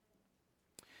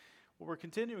Well, we're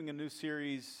continuing a new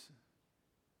series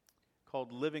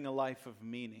called Living a Life of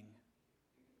Meaning.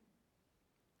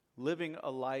 Living a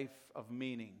life of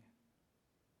meaning.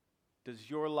 Does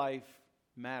your life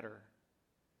matter?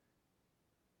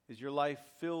 Is your life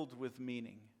filled with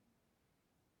meaning?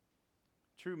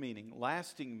 True meaning,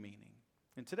 lasting meaning.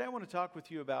 And today I want to talk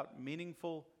with you about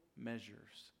meaningful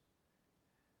measures.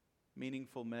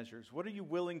 Meaningful measures. What are you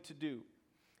willing to do?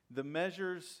 The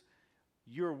measures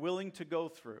you're willing to go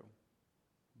through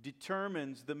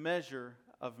determines the measure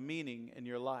of meaning in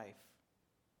your life.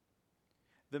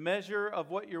 The measure of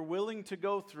what you're willing to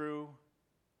go through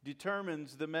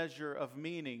determines the measure of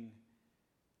meaning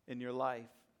in your life.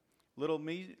 Little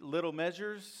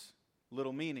measures,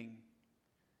 little meaning.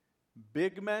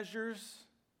 Big measures,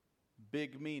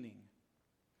 big meaning.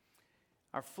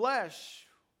 Our flesh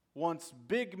wants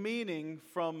big meaning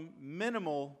from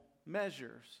minimal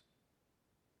measures.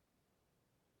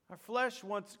 Our flesh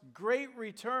wants great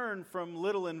return from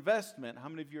little investment. How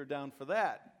many of you are down for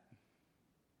that?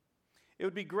 It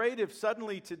would be great if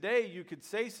suddenly today you could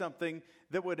say something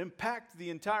that would impact the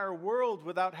entire world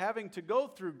without having to go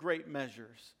through great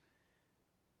measures.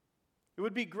 It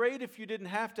would be great if you didn't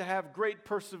have to have great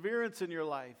perseverance in your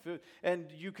life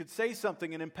and you could say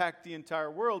something and impact the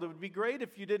entire world. It would be great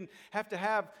if you didn't have to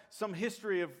have some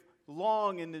history of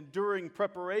long and enduring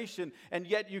preparation, and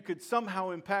yet you could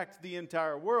somehow impact the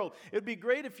entire world. It would be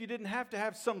great if you didn't have to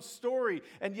have some story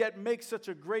and yet make such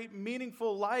a great,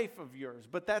 meaningful life of yours.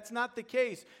 But that's not the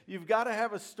case. You've got to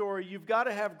have a story. You've got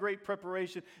to have great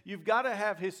preparation. You've got to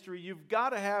have history. You've got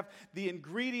to have the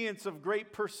ingredients of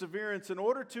great perseverance in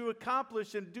order to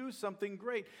accomplish and do something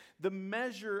great. The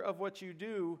measure of what you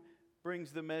do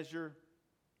brings the measure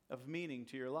of meaning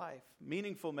to your life.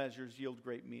 Meaningful measures yield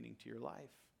great meaning to your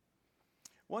life.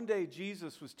 One day,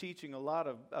 Jesus was teaching a lot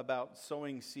about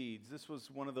sowing seeds. This was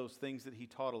one of those things that he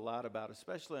taught a lot about,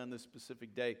 especially on this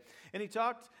specific day. And he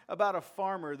talked about a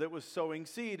farmer that was sowing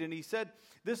seed. And he said,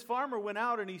 this farmer went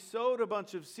out and he sowed a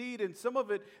bunch of seed, and some of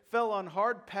it fell on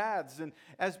hard paths. And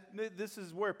as this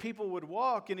is where people would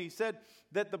walk, and he said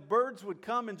that the birds would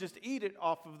come and just eat it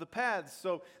off of the paths.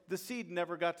 So the seed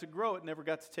never got to grow. It never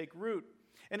got to take root.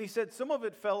 And he said some of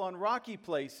it fell on rocky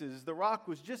places. The rock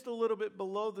was just a little bit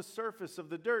below the surface of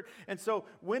the dirt. And so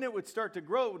when it would start to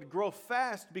grow, it would grow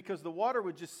fast because the water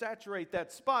would just saturate that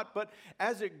spot. But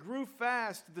as it grew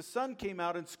fast, the sun came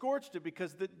out and scorched it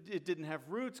because it didn't have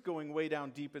roots going way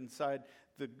down deep inside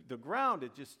the ground.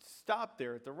 It just stopped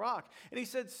there at the rock. And he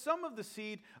said some of the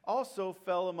seed also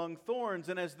fell among thorns.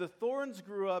 And as the thorns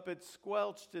grew up, it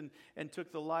squelched and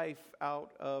took the life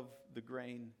out of the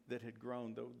grain that had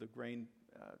grown, the grain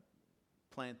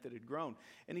plant that had grown.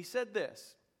 And he said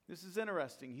this is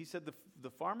interesting. He said the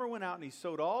farmer went out and he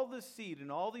sowed all this seed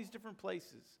in all these different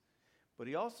places, but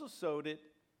he also sowed it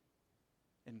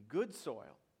in good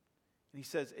soil. And he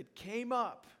says it came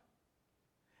up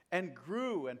and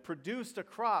grew and produced a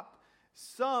crop,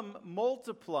 some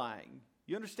multiplying.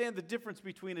 You understand the difference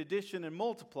between addition and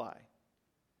multiply?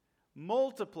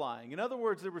 Multiplying. In other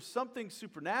words, there was something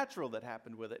supernatural that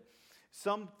happened with it.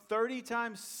 Some 30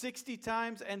 times, 60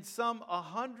 times, and some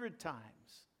 100 times.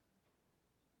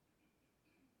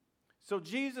 So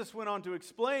Jesus went on to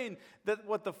explain that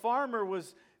what the farmer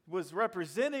was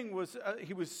representing was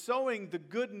he was sowing the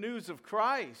good news of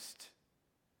Christ.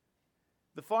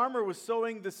 The farmer was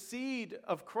sowing the seed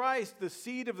of Christ, the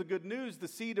seed of the good news, the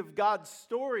seed of God's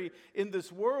story in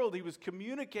this world. He was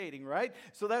communicating, right?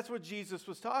 So that's what Jesus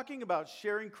was talking about,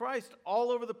 sharing Christ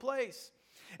all over the place.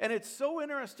 And it's so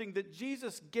interesting that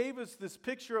Jesus gave us this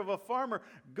picture of a farmer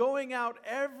going out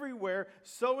everywhere,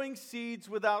 sowing seeds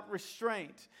without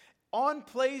restraint, on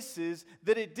places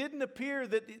that it didn't appear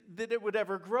that it would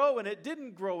ever grow, and it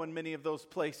didn't grow in many of those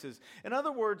places. In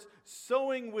other words,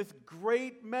 sowing with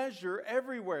great measure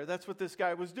everywhere. That's what this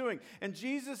guy was doing. And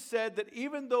Jesus said that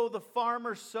even though the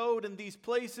farmer sowed in these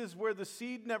places where the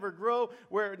seed never grew,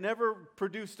 where it never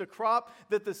produced a crop,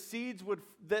 that the seeds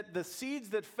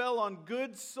that fell on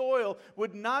good soil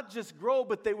would not just grow,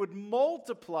 but they would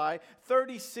multiply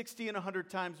 30, 60, and 100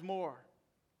 times more.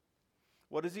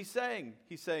 What is he saying?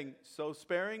 He's saying, sow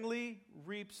sparingly,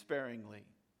 reap sparingly.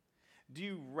 Do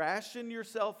you ration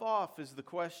yourself off is the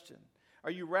question.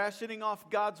 Are you rationing off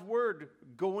God's word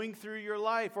going through your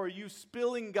life? Or are you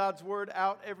spilling God's word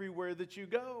out everywhere that you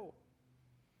go?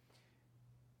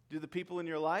 Do the people in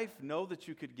your life know that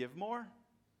you could give more?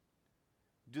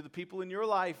 Do the people in your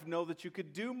life know that you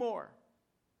could do more?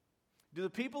 Do the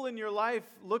people in your life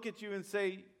look at you and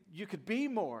say, you could be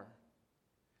more?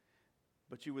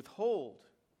 But you withhold.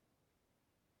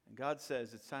 And God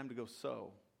says it's time to go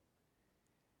sow.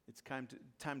 It's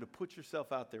time to put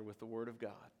yourself out there with the Word of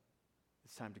God.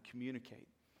 It's time to communicate.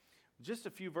 Just a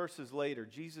few verses later,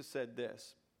 Jesus said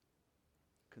this,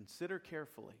 consider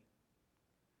carefully.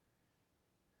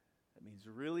 That means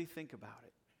really think about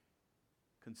it.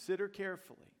 Consider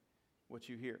carefully what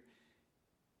you hear.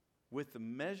 With the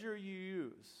measure you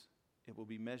use, it will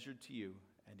be measured to you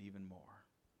and even more.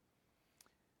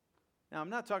 Now, I'm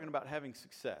not talking about having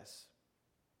success.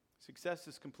 Success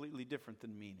is completely different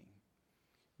than meaning.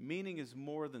 Meaning is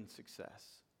more than success.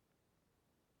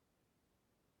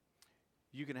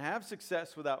 You can have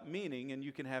success without meaning, and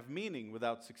you can have meaning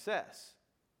without success.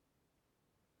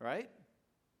 Right?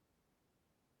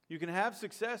 You can have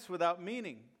success without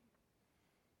meaning.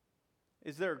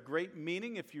 Is there a great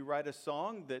meaning if you write a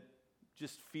song that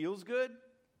just feels good?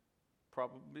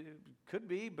 Probably, could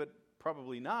be, but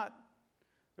probably not.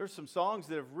 There's some songs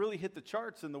that have really hit the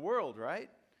charts in the world, right?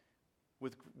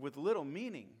 With little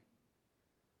meaning.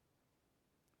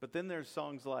 But then there's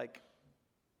songs like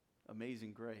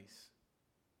Amazing Grace.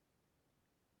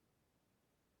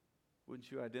 Wouldn't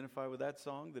you identify with that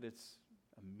song, that it's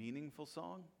a meaningful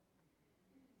song?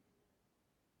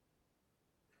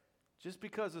 Just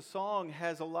because a song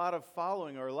has a lot of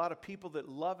following or a lot of people that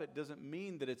love it doesn't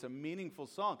mean that it's a meaningful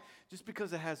song. Just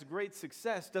because it has great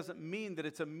success doesn't mean that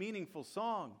it's a meaningful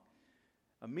song.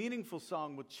 A meaningful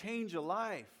song will change a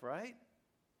life, right?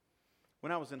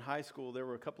 When I was in high school, there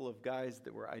were a couple of guys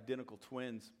that were identical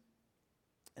twins.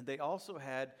 And they also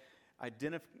had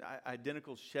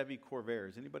identical Chevy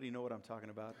Corvairs. Anybody know what I'm talking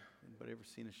about? Anybody ever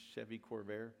seen a Chevy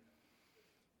Corvair?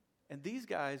 And these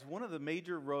guys, one of the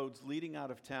major roads leading out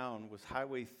of town was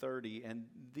Highway 30, and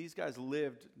these guys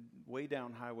lived way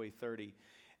down Highway 30.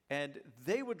 And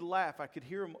they would laugh. I could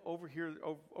hear them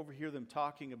overhear them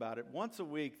talking about it. Once a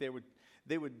week, they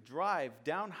would drive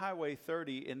down Highway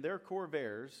 30 in their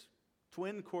Corvairs,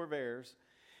 twin Corvairs,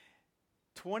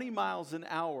 20 miles an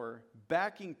hour,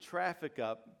 backing traffic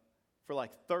up for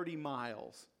like 30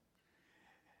 miles.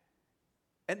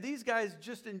 And these guys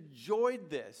just enjoyed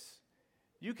this.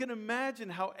 You can imagine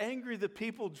how angry the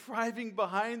people driving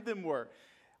behind them were,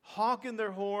 honking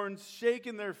their horns,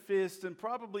 shaking their fists, and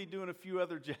probably doing a few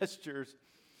other gestures.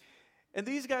 And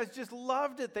these guys just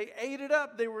loved it. They ate it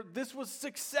up. This was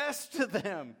success to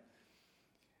them.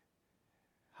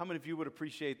 How many of you would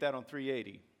appreciate that on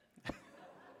 380?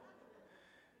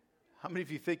 How many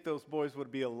of you think those boys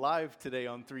would be alive today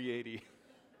on 380?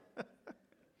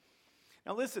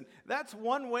 Now listen, that's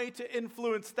one way to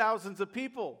influence thousands of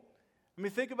people. I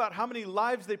mean, think about how many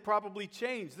lives they probably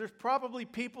changed. There's probably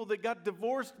people that got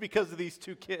divorced because of these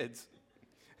two kids.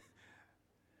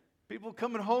 People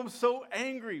coming home so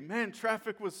angry. Man,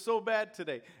 traffic was so bad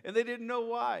today. And they didn't know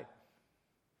why.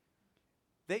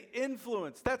 They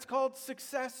influenced. That's called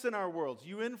success in our world.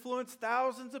 You influence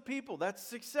thousands of people. That's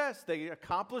success. They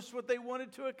accomplished what they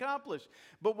wanted to accomplish.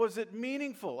 But was it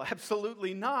meaningful?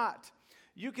 Absolutely not.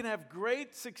 You can have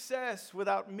great success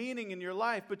without meaning in your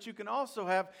life, but you can also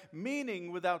have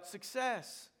meaning without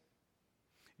success.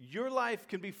 Your life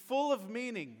can be full of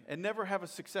meaning and never have a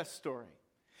success story.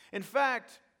 In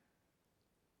fact,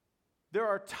 there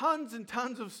are tons and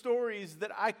tons of stories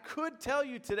that I could tell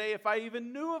you today if I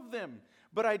even knew of them.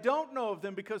 But I don't know of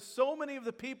them because so many of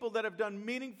the people that have done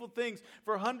meaningful things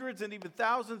for hundreds and even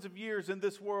thousands of years in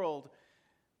this world,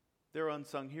 they're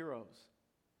unsung heroes.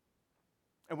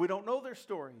 And we don't know their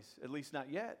stories, at least not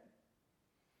yet.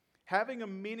 Having a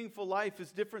meaningful life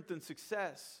is different than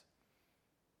success.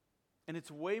 And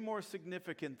it's way more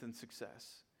significant than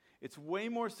success. It's way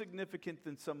more significant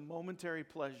than some momentary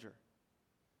pleasure.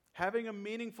 Having a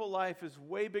meaningful life is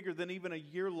way bigger than even a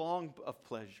year long of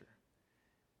pleasure.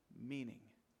 Meaning.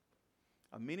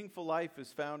 A meaningful life is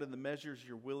found in the measures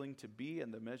you're willing to be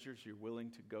and the measures you're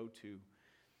willing to go to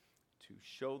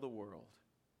show the world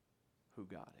who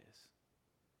God is.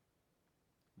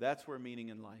 That's where meaning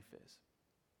in life is.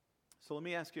 So let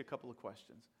me ask you a couple of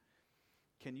questions.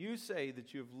 Can you say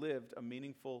that you've lived a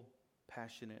meaningful,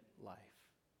 passionate life?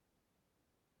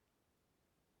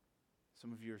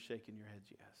 Some of you are shaking your heads,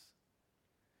 yes.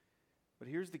 But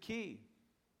here's the key.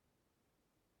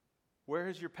 Where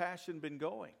has your passion been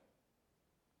going?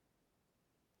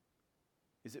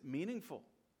 Is it meaningful?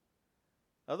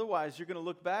 Otherwise, you're going to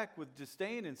look back with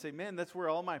disdain and say, man, that's where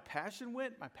all my passion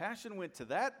went. My passion went to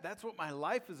that. That's what my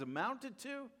life has amounted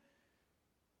to.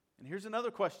 And here's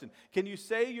another question. Can you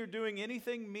say you're doing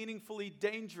anything meaningfully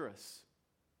dangerous?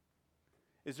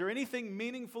 Is there anything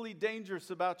meaningfully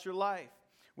dangerous about your life?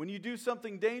 When you do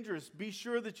something dangerous, be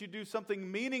sure that you do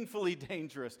something meaningfully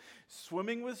dangerous.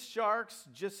 Swimming with sharks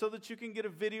just so that you can get a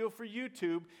video for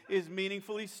YouTube is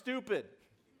meaningfully stupid.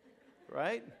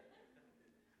 Right?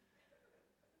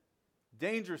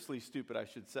 Dangerously stupid, I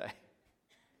should say.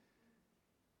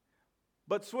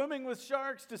 But swimming with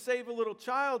sharks to save a little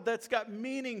child, that's got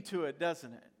meaning to it,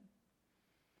 doesn't it?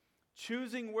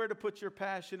 Choosing where to put your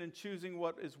passion and choosing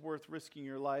what is worth risking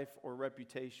your life or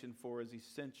reputation for is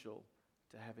essential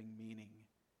to having meaning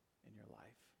in your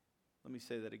life. Let me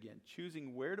say that again.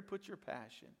 Choosing where to put your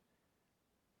passion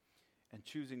and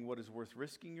choosing what is worth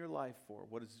risking your life for,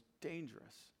 what is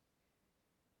dangerous,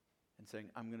 and saying,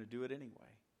 I'm going to do it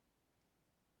anyway.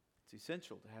 It's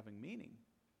essential to having meaning.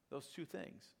 Those two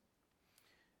things.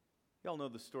 Y'all know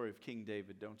the story of King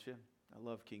David, don't you? I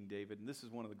love King David, and this is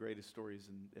one of the greatest stories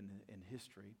in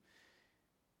history.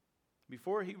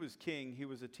 Before he was king, he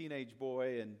was a teenage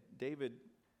boy, and David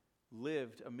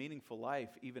lived a meaningful life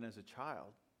even as a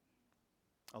child.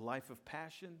 A life of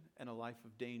passion and a life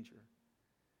of danger.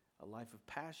 A life of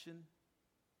passion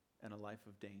and a life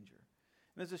of danger.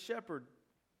 And as a shepherd,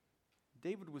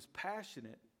 David was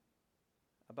passionate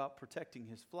about protecting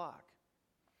his flock.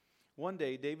 One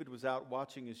day, David was out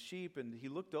watching his sheep, and he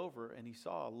looked over and he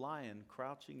saw a lion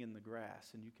crouching in the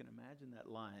grass. And you can imagine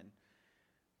that lion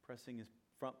pressing his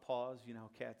front paws, you know how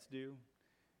cats do,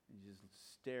 and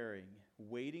just staring,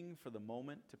 waiting for the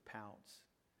moment to pounce.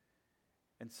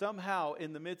 And somehow,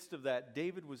 in the midst of that,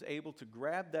 David was able to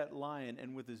grab that lion,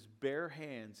 and with his bare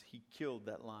hands, he killed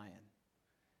that lion.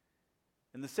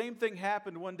 And the same thing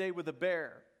happened one day with a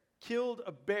bear. Killed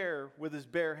a bear with his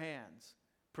bare hands,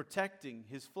 protecting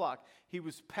his flock. He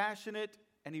was passionate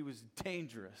and he was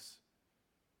dangerous.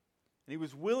 And he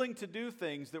was willing to do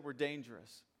things that were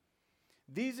dangerous.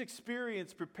 These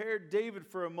experiences prepared David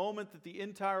for a moment that the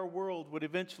entire world would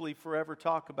eventually forever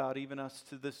talk about, even us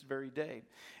to this very day.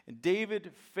 And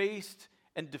David faced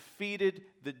and defeated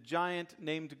the giant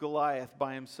named Goliath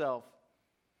by himself.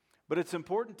 But it's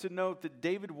important to note that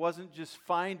David wasn't just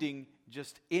finding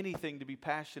just anything to be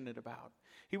passionate about.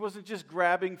 He wasn't just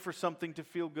grabbing for something to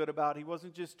feel good about. He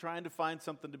wasn't just trying to find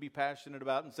something to be passionate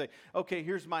about and say, okay,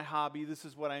 here's my hobby. This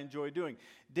is what I enjoy doing.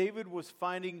 David was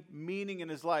finding meaning in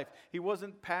his life. He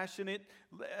wasn't passionate.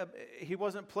 He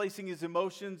wasn't placing his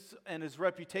emotions and his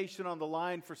reputation on the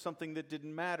line for something that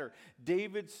didn't matter.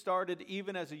 David started,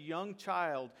 even as a young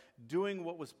child, doing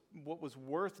what was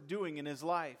worth doing in his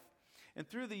life. And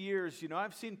through the years,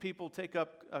 I've seen people take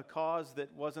up a cause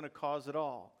that wasn't a cause at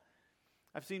all.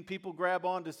 I've seen people grab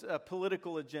onto a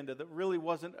political agenda that really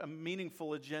wasn't a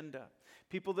meaningful agenda.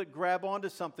 People that grab onto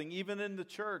something, even in the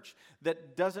church,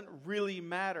 that doesn't really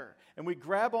matter. And we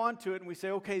grab onto it and we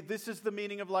say, okay, this is the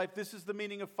meaning of life. This is the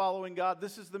meaning of following God.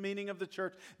 This is the meaning of the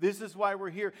church. This is why we're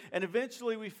here. And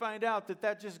eventually we find out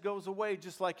that just goes away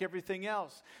just like everything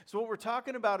else. So what we're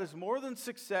talking about is more than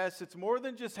success. It's more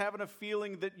than just having a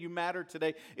feeling that you matter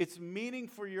today. It's meaning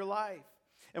for your life.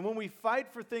 And when we fight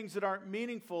for things that aren't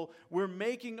meaningful, we're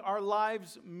making our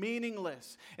lives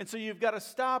meaningless. And so you've got to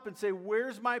stop and say,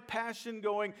 where's my passion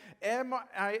going? Am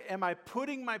I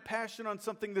putting my passion on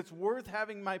something that's worth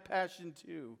having my passion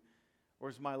to? Or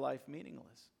is my life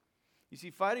meaningless? You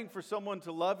see, fighting for someone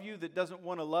to love you that doesn't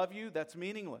want to love you, that's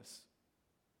meaningless.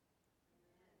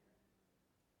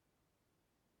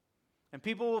 And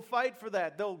people will fight for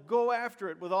that. They'll go after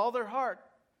it with all their heart.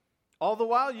 All the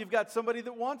while, you've got somebody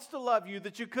that wants to love you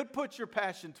that you could put your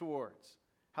passion towards.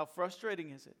 How frustrating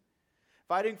is it?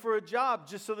 Fighting for a job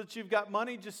just so that you've got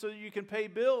money, just so you can pay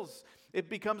bills. It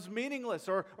becomes meaningless.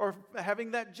 Or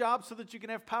having that job so that you can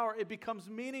have power, it becomes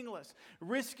meaningless.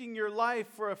 Risking your life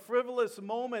for a frivolous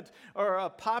moment or a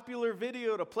popular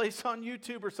video to place on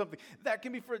YouTube or something. That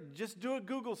can be just do a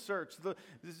Google search.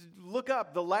 Look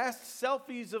up the last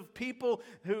selfies of people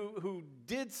who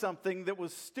did something that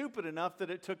was stupid enough that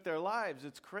it took their lives.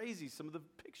 It's crazy, some of the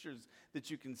pictures that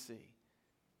you can see.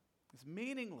 It's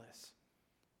meaningless.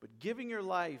 But giving your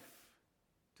life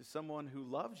to someone who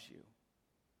loves you,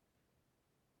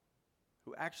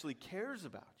 who actually cares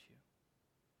about you,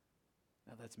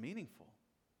 now that's meaningful.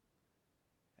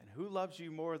 And who loves you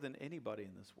more than anybody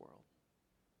in this world?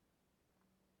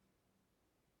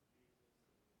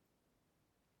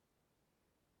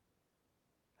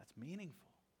 That's meaningful.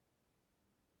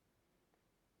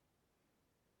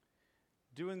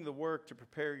 Doing the work to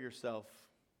prepare yourself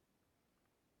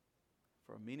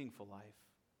for a meaningful life,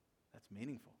 that's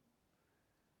meaningful.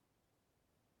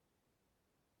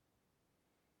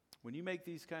 When you make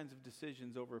these kinds of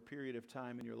decisions over a period of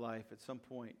time in your life, at some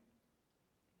point,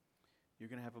 you're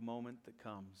going to have a moment that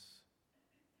comes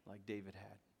like David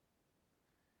had.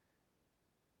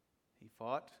 He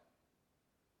fought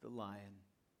the lion.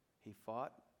 He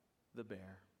fought the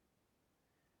bear.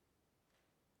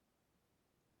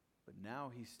 But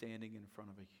now he's standing in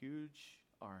front of a huge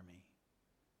army.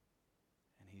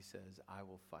 And he says, I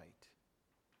will fight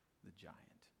the giant.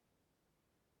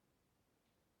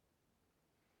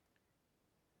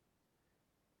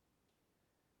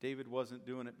 David wasn't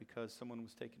doing it because someone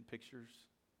was taking pictures.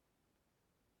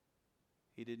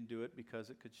 He didn't do it because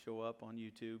it could show up on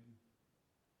YouTube.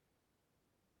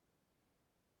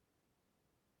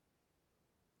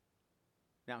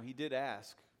 Now, he did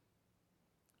ask,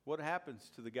 what happens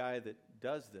to the guy that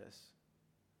does this?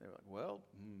 They're like, well,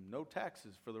 no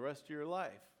taxes for the rest of your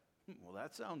life. Well,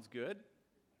 that sounds good.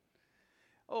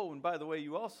 Oh, and by the way,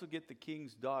 you also get the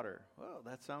king's daughter. Well,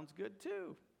 that sounds good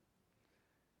too.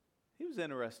 He was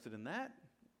interested in that.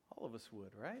 All of us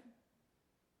would, right?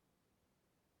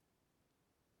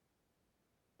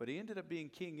 But he ended up being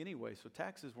king anyway, so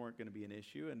taxes weren't going to be an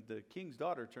issue, and the king's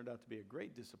daughter turned out to be a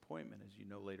great disappointment, as you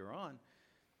know later on.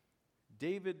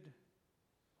 David,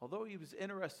 although he was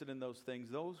interested in those things,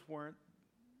 those weren't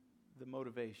the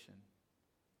motivation.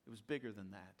 It was bigger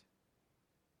than that.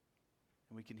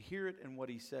 And we can hear it in what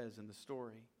he says in the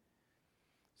story.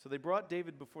 So they brought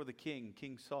David before the king,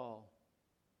 King Saul.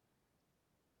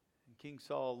 And King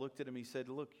Saul looked at him. He said,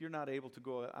 look, you're not able to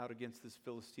go out against this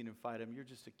Philistine and fight him. You're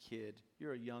just a kid.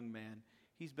 You're a young man.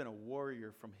 He's been a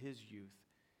warrior from his youth.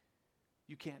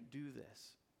 You can't do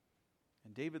this.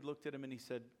 And David looked at him and he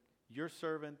said, your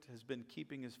servant has been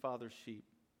keeping his father's sheep.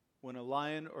 When a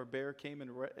lion or bear came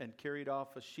and carried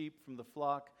off a sheep from the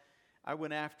flock, I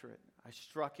went after it. I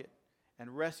struck it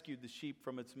and rescued the sheep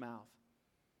from its mouth.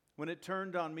 When it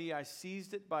turned on me, I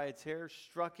seized it by its hair,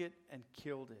 struck it, and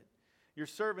killed it. Your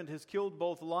servant has killed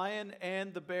both lion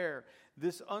and the bear.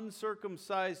 This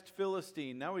uncircumcised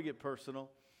Philistine, now we get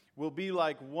personal, will be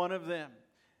like one of them.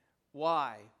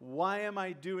 Why? Why am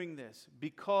I doing this?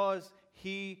 Because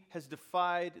he has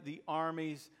defied the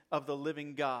armies of the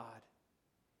living God.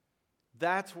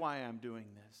 That's why I'm doing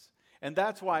this. And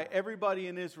that's why everybody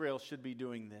in Israel should be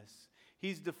doing this.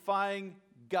 He's defying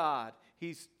God.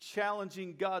 He's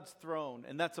challenging God's throne,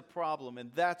 and that's a problem,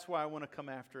 and that's why I want to come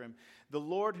after him. The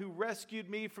Lord who rescued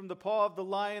me from the paw of the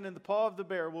lion and the paw of the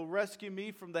bear will rescue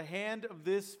me from the hand of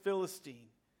this Philistine.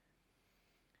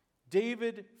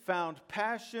 David found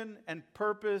passion and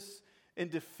purpose in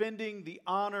defending the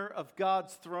honor of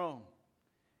God's throne,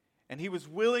 and he was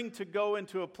willing to go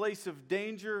into a place of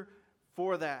danger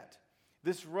for that.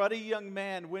 This ruddy young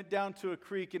man went down to a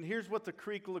creek, and here's what the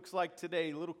creek looks like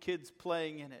today, little kids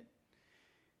playing in it.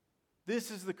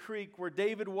 This is the creek where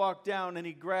David walked down and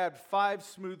he grabbed 5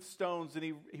 smooth stones and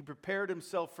he prepared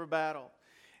himself for battle.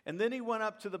 And then he went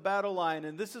up to the battle line,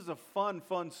 and this is a fun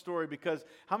story because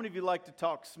how many of you like to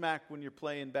talk smack when you're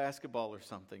playing basketball or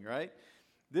something, right?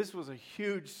 This was a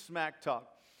huge smack talk.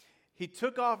 He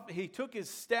took his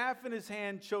staff in his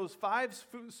hand, chose 5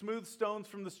 smooth stones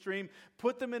from the stream,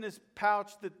 put them in his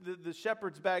pouch, the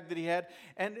shepherd's bag that he had,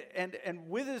 and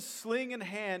with his sling in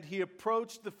hand, he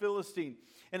approached the Philistine.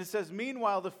 And it says,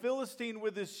 meanwhile, the Philistine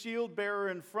with his shield bearer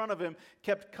in front of him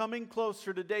kept coming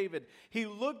closer to David. He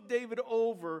looked David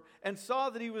over and saw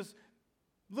that he was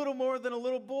little more than a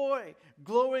little boy,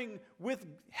 glowing with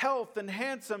health and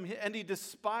handsome, and he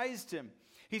despised him.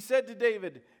 He said to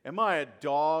David, am I a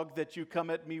dog that you come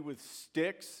at me with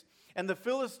sticks? And the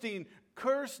Philistine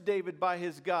cursed David by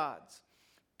his gods.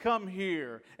 Come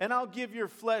here, and I'll give your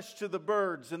flesh to the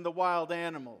birds and the wild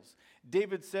animals.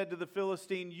 David said to the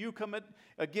Philistine, you come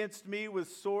against me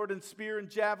with sword and spear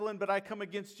and javelin, but I come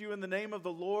against you in the name of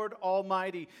the Lord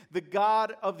Almighty, the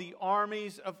God of the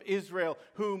armies of Israel,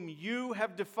 whom you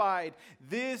have defied.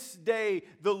 This day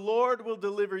the Lord will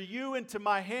deliver you into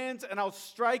my hands, and I'll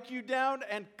strike you down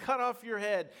and cut off your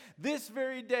head. This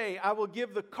very day I will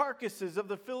give the carcasses of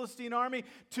the Philistine army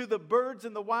to the birds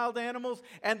and the wild animals,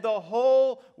 and the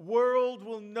whole world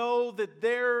will know that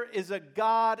there is a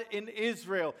God in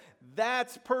Israel.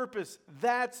 That's purpose.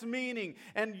 That's meaning.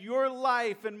 And your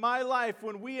life and my life,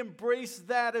 when we embrace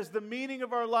that as the meaning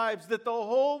of our lives, that the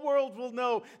whole world will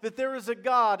know that there is a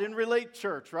God in Relate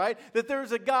Church, right? That there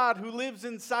is a God who lives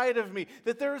inside of me.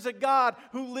 That there is a God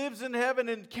who lives in heaven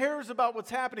and cares about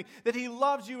what's happening. That he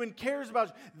loves you and cares about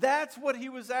you. That's what he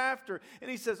was after.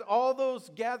 And he says, all those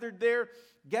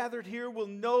gathered here will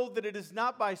know that it is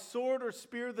not by sword or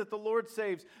spear that the Lord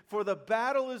saves, for the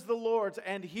battle is the Lord's,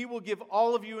 and he will give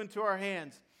all of you into our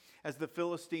hands. As the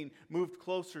Philistine moved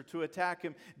closer to attack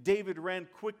him, David ran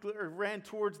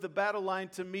towards the battle line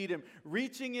to meet him.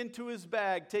 Reaching into his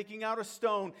bag, taking out a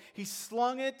stone, he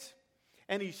slung it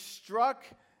and he struck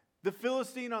the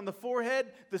Philistine on the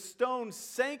forehead. The stone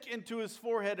sank into his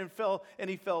forehead and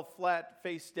he fell flat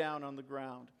face down on the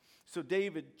ground. So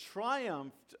David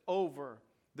triumphed over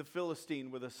the Philistine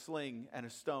with a sling and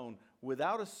a stone,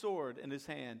 without a sword in his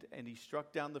hand, and he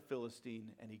struck down the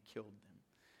Philistine and he killed him.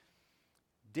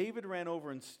 David ran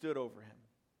over and stood over him.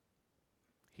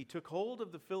 He took hold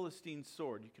of the Philistine's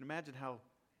sword. You can imagine how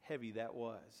heavy that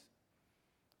was.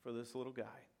 for this little guy.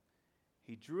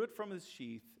 He drew it from his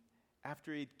sheath.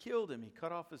 After he'd killed him, he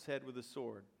cut off his head with a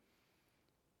sword.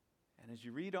 And as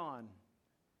you read on,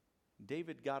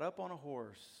 David got up on a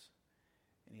horse,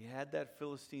 and he had that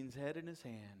Philistine's head in his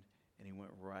hand, and he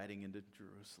went riding into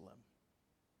Jerusalem.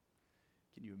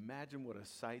 Can you imagine what a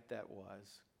sight that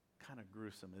was? Kind of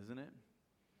gruesome, isn't it?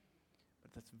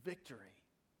 But that's victory.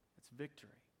 It's victory.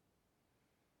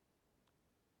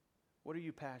 What are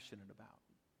you passionate about?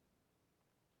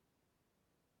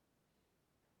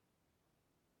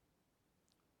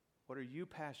 What are you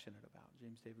passionate about?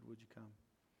 James David, would you come?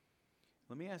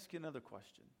 Let me ask you another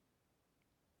question.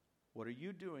 What are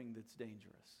you doing that's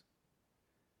dangerous?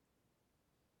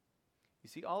 You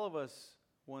see, all of us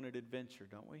wanted adventure,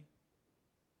 don't we?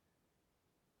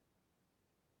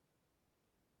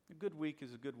 A good week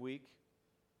is a good week.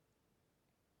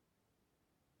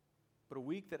 But a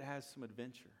week that has some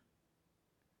adventure.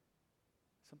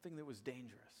 Something that was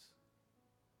dangerous.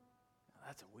 Now,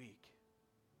 that's a week.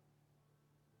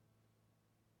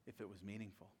 If it was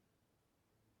meaningful.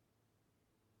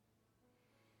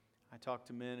 I talk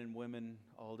to men and women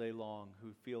all day long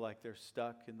who feel like they're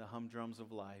stuck in the humdrums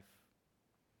of life.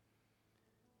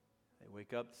 They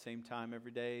wake up at the same time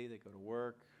every day. They go to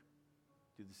work,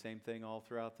 do the same thing all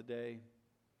throughout the day.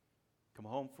 Come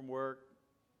home from work,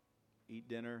 eat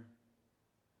dinner,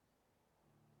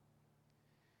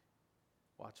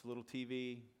 watch a little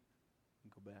TV,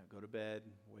 and go to bed,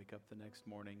 wake up the next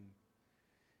morning.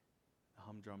 The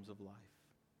humdrums of life.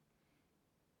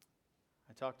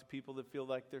 I talk to people that feel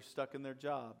like they're stuck in their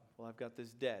job. Well, I've got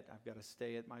this debt. I've got to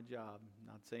stay at my job. I'm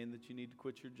not saying that you need to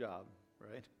quit your job,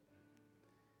 right?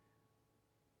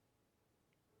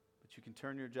 But you can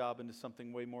turn your job into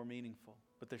something way more meaningful.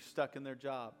 But they're stuck in their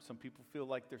job. Some people feel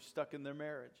like they're stuck in their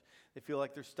marriage. They feel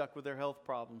like they're stuck with their health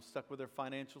problems, stuck with their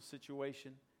financial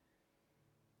situation,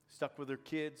 stuck with their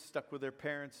kids, stuck with their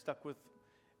parents, stuck with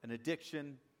an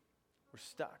addiction. We're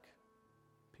stuck.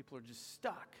 People are just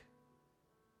stuck.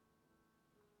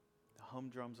 The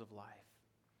humdrums of life.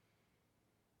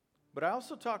 But I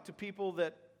also talk to people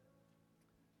that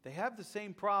they have the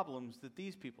same problems that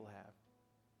these people have.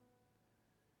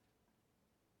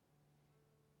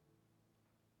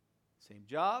 Same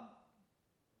job,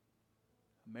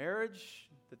 a marriage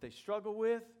that they struggle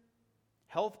with,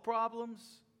 health problems,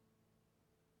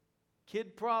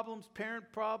 kid problems, parent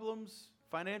problems,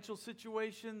 financial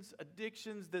situations,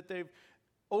 addictions that they've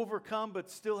overcome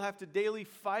but still have to daily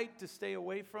fight to stay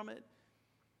away from it.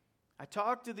 I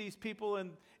talk to these people,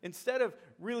 and instead of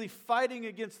really fighting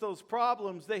against those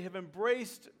problems, they have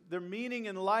embraced their meaning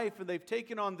in life, and they've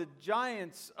taken on the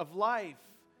giants of life.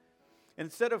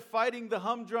 Instead of fighting the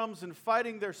humdrums and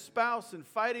fighting their spouse and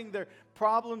fighting their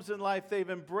problems in life, they've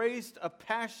embraced a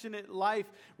passionate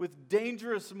life with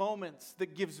dangerous moments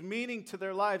that gives meaning to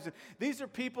their lives. And these are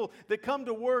people that come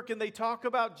to work and they talk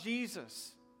about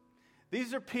Jesus.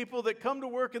 These are people that come to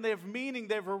work and they have meaning,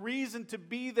 they have a reason to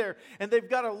be there, and they've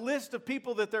got a list of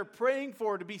people that they're praying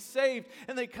for to be saved,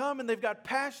 and they come and they've got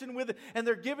passion with it, and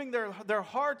they're giving their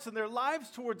hearts and their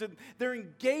lives towards it. They're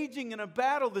engaging in a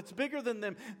battle that's bigger than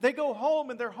them. They go home,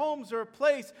 and their homes are a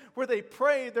place where they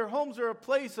pray. Their homes are a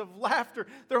place of laughter.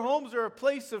 Their homes are a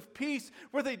place of peace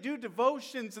where they do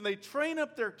devotions, and they train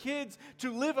up their kids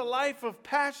to live a life of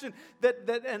passion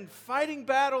and fighting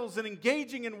battles and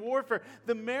engaging in warfare.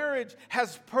 The marriage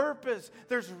has purpose.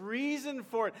 There's reason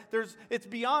for it. It's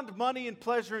beyond money and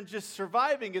pleasure and just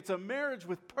surviving. It's a marriage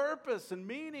with purpose and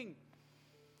meaning.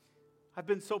 I've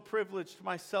been so privileged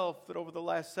myself that over the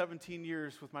last 17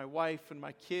 years with my wife and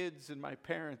my kids and my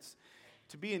parents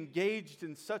to be engaged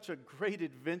in such a great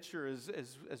adventure as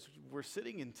we're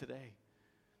sitting in today.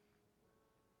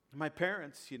 My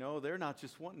parents, they're not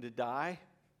just wanting to die.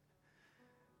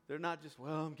 They're not just,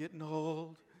 I'm getting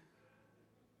old.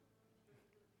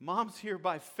 Mom's here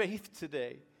by faith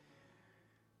today.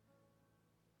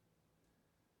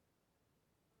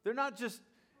 They're not just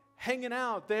hanging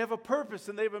out. They have a purpose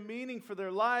and they have a meaning for their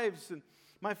lives. And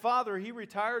my father, he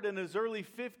retired in his early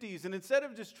 50s. And instead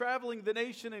of just traveling the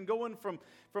nation and going from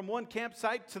one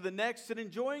campsite to the next and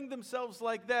enjoying themselves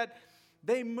like that,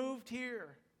 they moved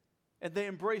here. And they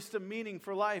embraced a meaning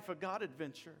for life, a God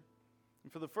adventure.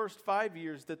 And for the first 5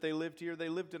 years that they lived here, they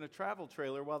lived in a travel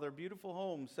trailer while their beautiful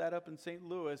home sat up in St.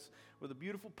 Louis with a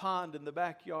beautiful pond in the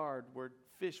backyard where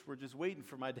fish were just waiting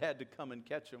for my dad to come and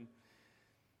catch them.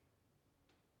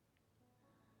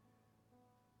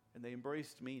 And they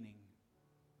embraced meaning.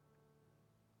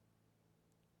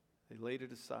 They laid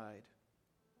it aside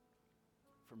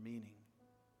for meaning.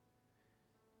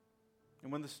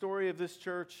 And when the story of this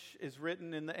church is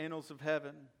written in the annals of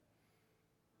heaven,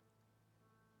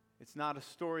 It's not a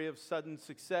story of sudden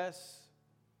success,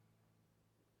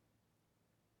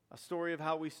 a story of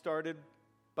how we started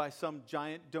by some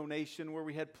giant donation where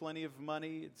we had plenty of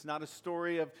money. It's not a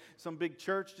story of some big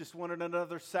church just wanted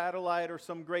another satellite, or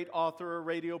some great author or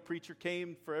radio preacher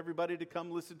came for everybody to come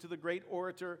listen to the great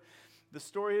orator. The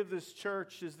story of this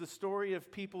church is the story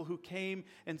of people who came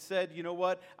and said, you know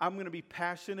what, I'm going to be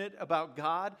passionate about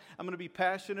God. I'm going to be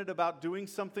passionate about doing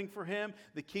something for Him,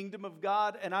 the kingdom of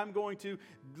God, and I'm going to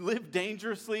live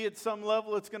dangerously at some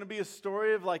level. It's going to be a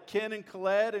story of like Ken and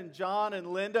Colette and John and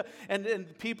Linda and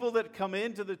people that come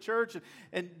into the church,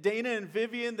 and Dana and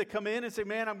Vivian that come in and say,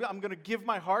 man, I'm going to give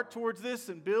my heart towards this,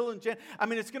 and Bill and Jen. I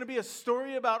mean, it's going to be a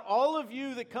story about all of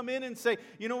you that come in and say,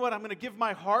 you know what, I'm going to give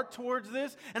my heart towards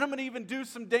this, and I'm going to even do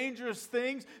some dangerous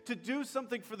things to do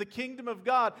something for the kingdom of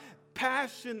God.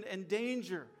 Passion and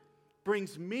danger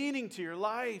brings meaning to your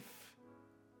life.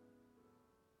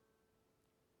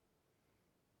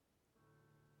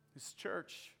 This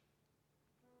church,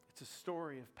 it's a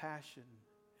story of passion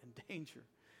and danger.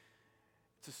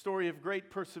 It's a story of great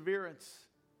perseverance,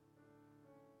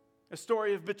 a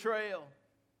story of betrayal.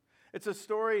 It's a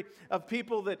story of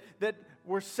people that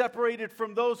were separated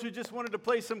from those who just wanted to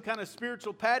play some kind of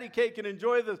spiritual patty cake and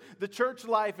enjoy the church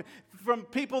life, from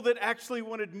people that actually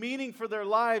wanted meaning for their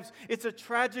lives. It's a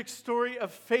tragic story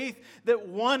of faith that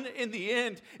won in the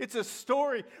end. It's a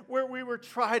story where we were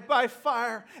tried by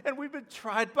fire and we've been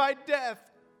tried by death.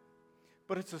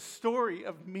 But it's a story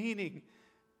of meaning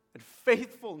and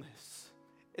faithfulness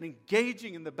and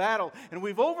engaging in the battle. And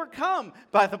we've overcome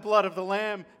by the blood of the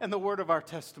Lamb and the word of our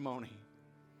testimony.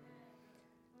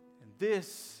 And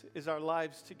this is our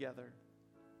lives together.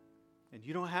 And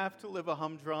you don't have to live a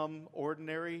humdrum,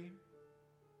 ordinary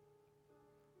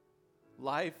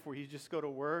life where you just go to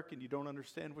work and you don't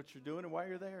understand what you're doing and why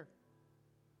you're there.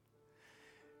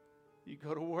 You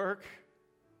go to work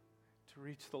to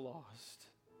reach the lost.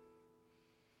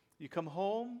 You come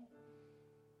home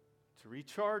to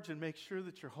recharge and make sure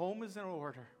that your home is in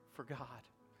order for God.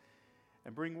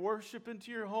 And bring worship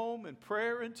into your home and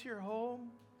prayer into your home,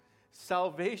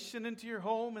 salvation into your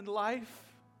home and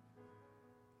life,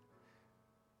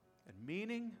 and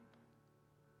meaning.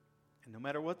 And no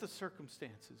matter what the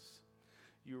circumstances,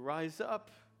 you rise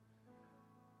up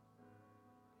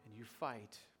and you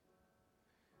fight.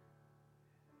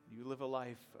 You live a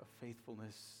life of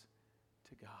faithfulness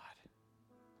to God.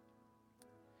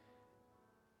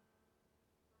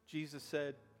 Jesus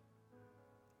said,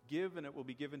 give and it will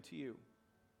be given to you.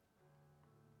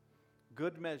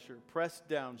 Good measure, pressed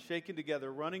down, shaken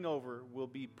together, running over, will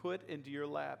be put into your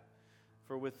lap.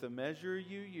 For with the measure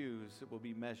you use, it will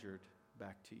be measured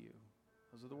back to you.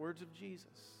 Those are the words of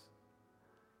Jesus.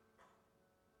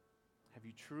 Have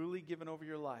you truly given over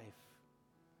your life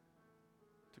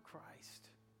to Christ?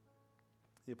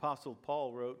 The Apostle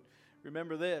Paul wrote,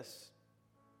 remember this,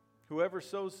 whoever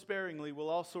sows sparingly will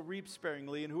also reap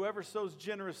sparingly, and whoever sows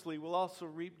generously will also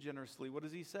reap generously. What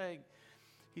is he saying?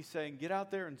 He's saying, get out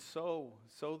there and sow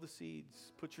the seeds.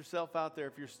 Put yourself out there.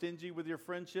 If you're stingy with your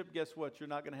friendship, guess what? You're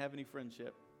not going to have any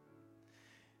friendship.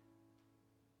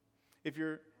 If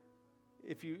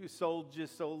you sold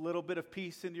just a little bit of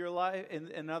peace into your life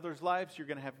and others' lives, you're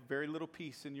going to have very little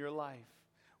peace in your life.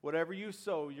 Whatever you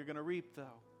sow, you're going to reap,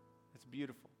 though. It's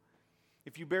beautiful.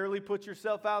 If you barely put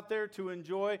yourself out there to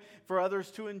enjoy, for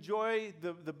others to enjoy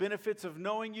the benefits of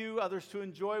knowing you, others to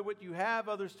enjoy what you have,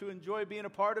 others to enjoy being a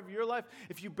part of your life,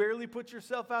 if you barely put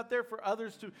yourself out there for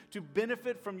others to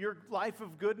benefit from your life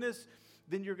of goodness,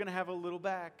 then you're going to have a little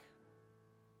back.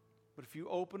 But if you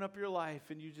open up your life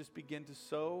and you just begin to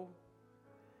sow,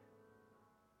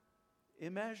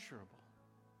 immeasurable.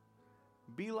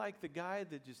 Be like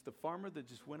the farmer that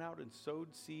just went out and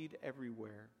sowed seed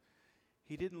everywhere.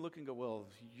 He didn't look and go, well,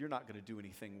 you're not going to do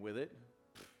anything with it.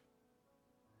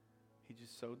 He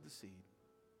just sowed the seed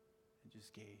and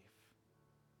just gave.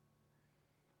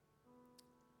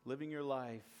 Living your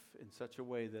life in such a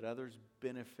way that others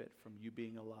benefit from you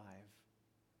being alive.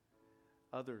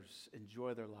 Others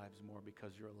enjoy their lives more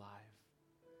because you're alive.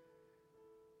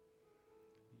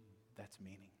 That's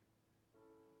meaning.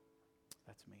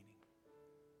 That's meaning.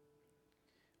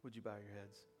 Would you bow your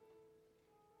heads?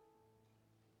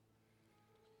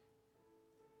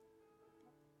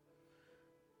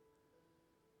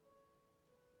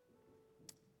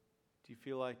 Do you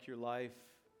feel like your life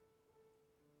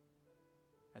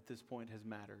at this point has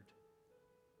mattered?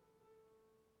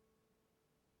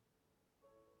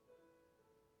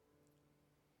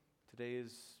 Today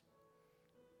is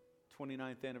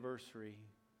 29th anniversary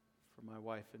for my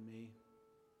wife and me.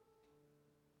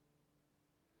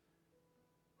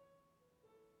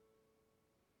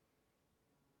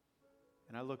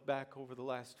 And I look back over the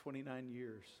last 29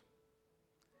 years,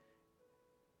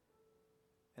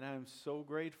 and I am so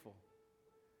grateful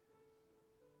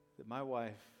that my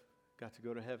wife got to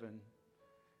go to heaven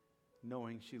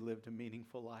knowing she lived a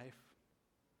meaningful life.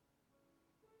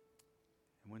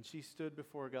 And when she stood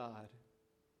before God,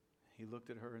 He looked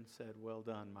at her and said, "Well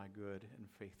done, my good and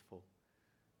faithful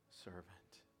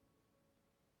servant.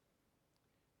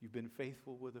 You've been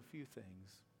faithful with a few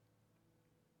things.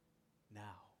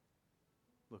 Now,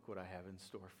 look what I have in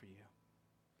store for you.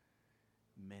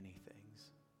 Many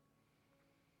things."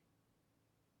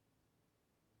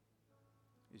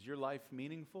 Is your life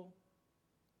meaningful?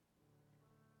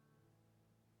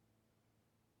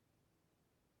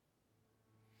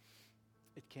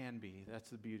 It can be. That's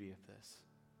the beauty of this.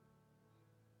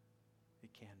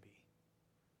 It can be.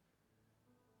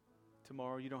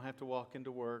 Tomorrow you don't have to walk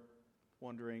into work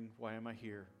wondering, why am I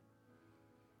here?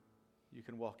 You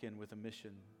can walk in with a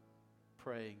mission,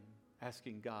 praying,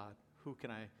 asking God, who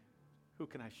can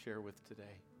I share with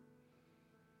today?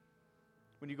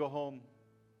 When you go home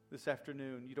this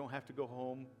afternoon, you don't have to go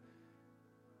home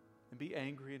and be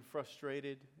angry and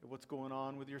frustrated at what's going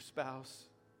on with your spouse.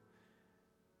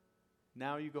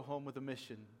 Now you go home with a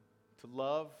mission to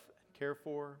love, care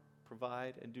for,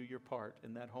 provide, and do your part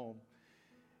in that home.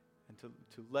 And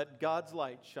to let God's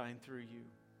light shine through you.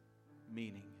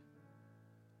 Meaning.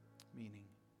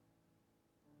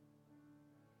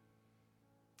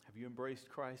 Have you embraced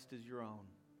Christ as your own?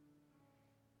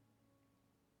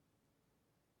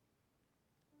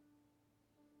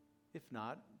 If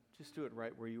not, just do it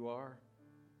right where you are.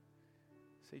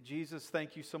 Say, "Jesus,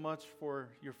 thank you so much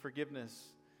for your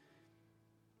forgiveness.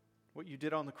 What you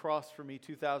did on the cross for me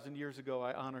 2,000 years ago,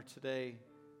 I honor today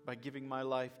by giving my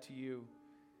life to you.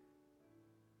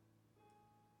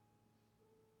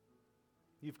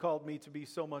 You've called me to be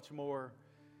so much more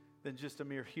than just a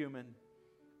mere human.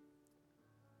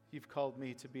 You've called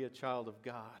me to be a child of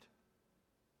God.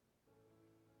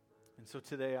 And so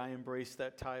today I embrace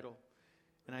that title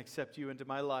and I accept you into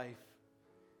my life.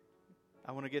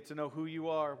 I want to get to know who you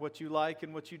are, what you like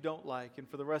and what you don't like. And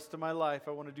for the rest of my life,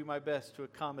 I want to do my best to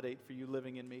accommodate for you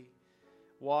living in me.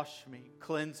 Wash me,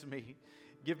 cleanse me,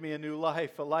 give me a new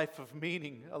life, a life of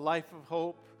meaning, a life of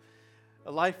hope,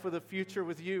 a life with a future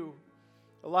with you,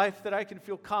 a life that I can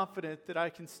feel confident that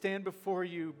I can stand before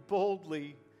you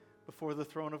boldly before the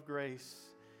throne of grace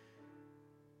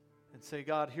and say,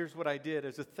 God, here's what I did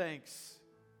as a thanks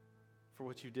for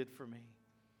what you did for me.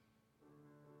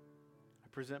 I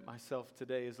present myself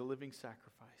today as a living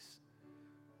sacrifice.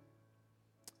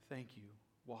 Thank you.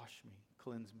 Wash me,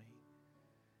 cleanse me.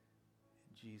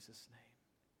 In Jesus' name.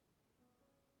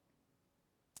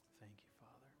 Thank you,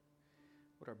 Father.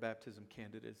 Would our baptism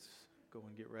candidates go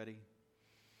and get ready?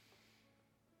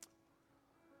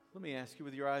 Let me ask you,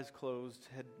 with your eyes closed,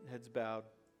 heads bowed.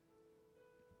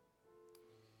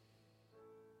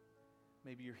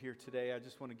 Maybe you're here today. I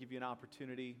just want to give you an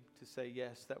opportunity to say,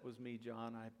 yes, that was me,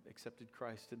 John. I accepted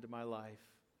Christ into my life.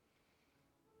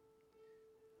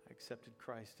 I accepted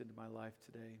Christ into my life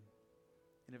today.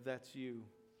 And if that's you,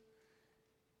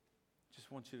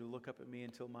 just want you to look up at me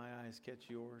until my eyes catch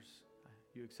yours.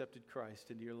 You accepted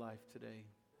Christ into your life today,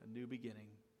 a new beginning.